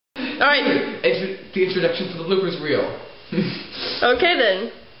Alright. The introduction to the blooper's reel. Okay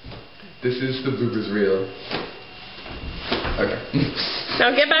then. This is the blooper's reel. Okay. Now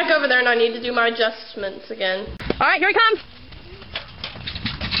get back over there and I need to do my adjustments again. Alright, here he comes!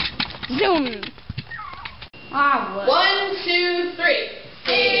 Zoom! 1, 2, 3.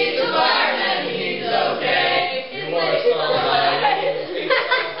 He's a fireman, he's okay. He works all night.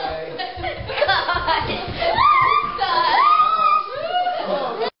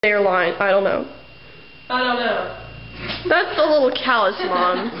 Their line, I don't know. That's a little callous,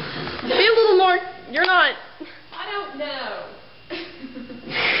 Mom. Be a little more, you're not. I don't know.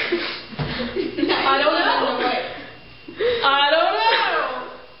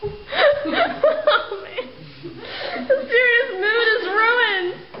 Oh, man. The serious mood is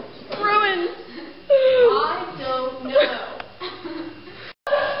ruined. Ruined. I don't know.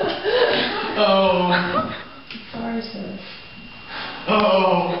 Oh. Sorry, sis. Oh.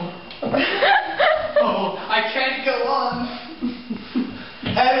 Oh, I can't go on.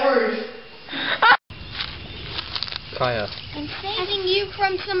 Edward. Kaya. I'm saving you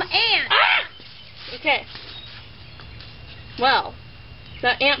from some ants. Ah! Okay. Well,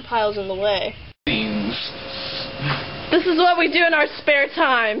 that ant pile's in the way. This is what we do in our spare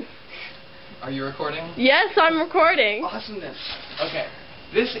time. Are you recording? Yes, I'm recording. Awesomeness. Okay.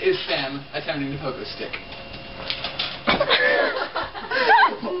 This is Sam attempting to poke a stick.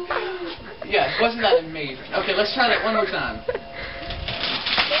 Yeah, wasn't that amazing? Okay, let's try that one more time.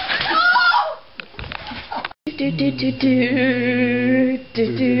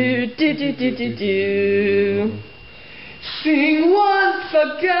 Sing once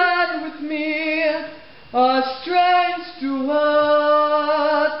again with me, a strange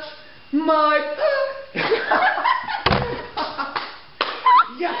duet, my...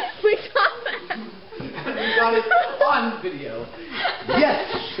 Yes! We got that! We got it on video. Yes!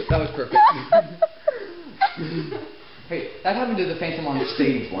 That was perfect. Hey, that happened to the Phantom on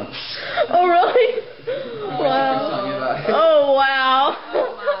stage once. Oh, really? Wow. Oh, wow.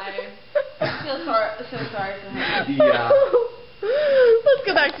 Oh my. So sorry for him. Yeah. Let's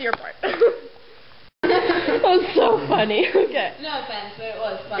go back to your part. That was so funny. Okay. No offense, but it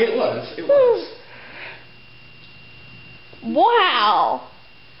was funny. It was. Wow.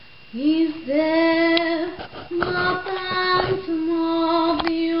 He's there, my phantom of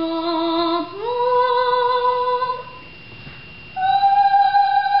the opera.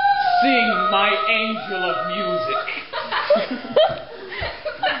 Sing, my angel of music.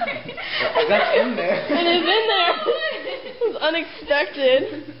 That's in there. It is in there. It was unexpected.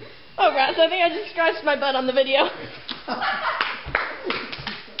 Oh, rats, I think I just scratched my butt on the video.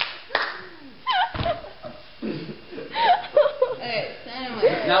 Okay, so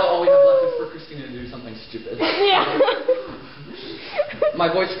anyway. Now all we have left is for Christina to do something stupid. Yeah. My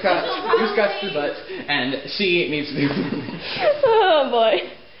boy scratched her butt, and she needs to do something. Oh, boy.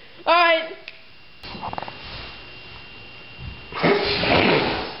 Alright.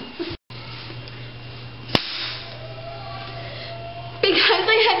 Because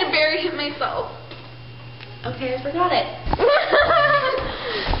I had to bury him myself. Okay, I forgot it.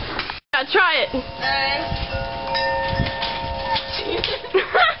 Yeah, try it.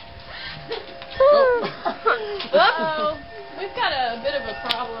 Uh-oh. We've got a bit of a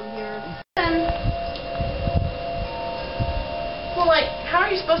problem here. Well, like, how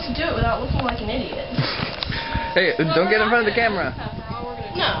are you supposed to do it without looking like an idiot? Hey, don't get in front of the camera.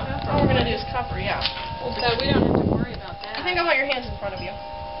 All we're gonna do is cover, yeah. So we don't have to worry about that. I think I want your hands in front of you.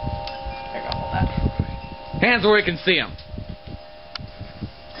 There you go, hold that. Hands where we can see them.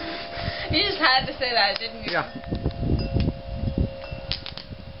 You just had to say that, didn't you? Yeah.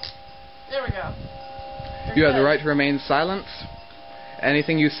 There we go. You have the right to remain silent.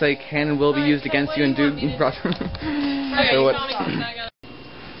 Anything you say can and will be used against you in due process. Okay, So what? tell me, 'cause I gotta...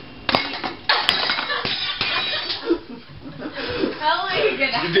 How are you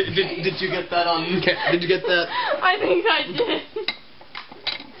gonna... Did you get that on? Did you get that? I think I did.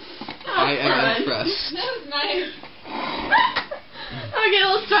 I am impressed. That was nice. Okay,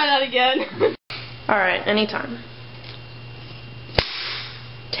 let's try that again. Alright, anytime.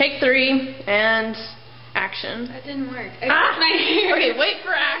 Take 3 and action. That didn't work. Ah! My hair. Okay, wait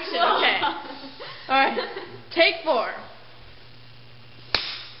for action. Okay. Alright. Take 4.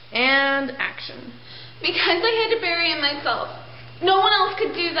 And action. Because I had to bury him myself. No one else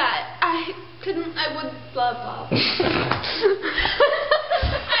could do that. I would blah blah.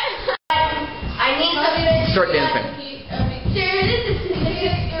 I need something. Start dancing.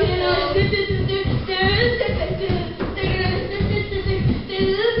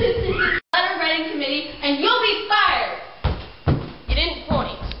 Letter writing committee, and you'll be fired. You didn't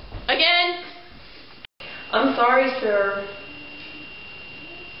point. sorry, sir.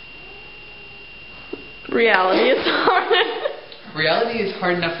 Reality is hard. Reality is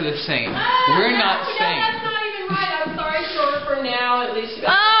hard enough for the same. We're not sane. That's not even right. I'm sorry, sir, for now. At least you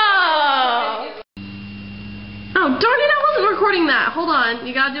got. Oh, darn it, I wasn't recording that. Hold on,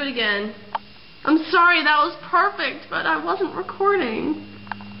 you gotta do it again. I'm sorry, that was perfect, but I wasn't recording.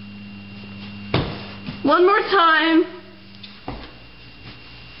 One more time.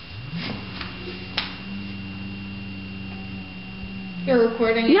 You're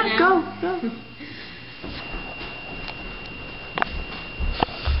recording it Yeah, now? go.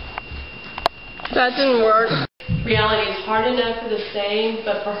 That didn't work. Reality is hard enough for the same,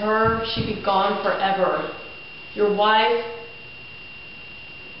 but for her, she'd be gone forever. Your wife.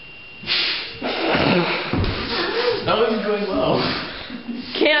 That was going well.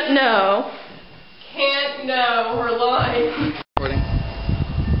 Can't know. Can't know her life. Recording.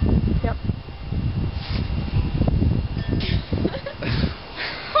 Yep.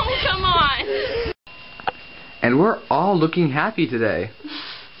 Oh, come on. And we're all looking happy today.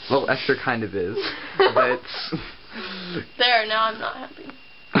 Well, Esther kind of is, but... There, now I'm not happy.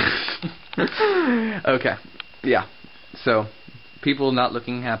 Okay, yeah. So, people not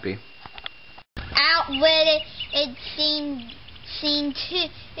looking happy. Outwitted, it seemed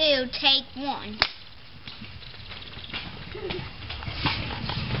to take one.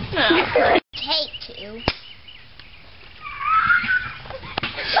 No. Take two.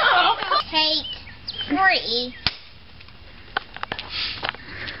 Take three.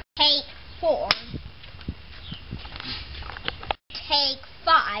 Take four. Take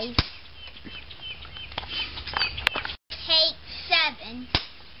five. Take seven.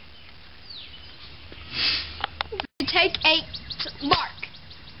 Take 8, Mark.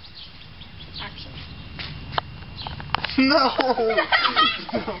 Actually. No!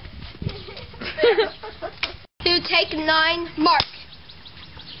 To take 9, Mark.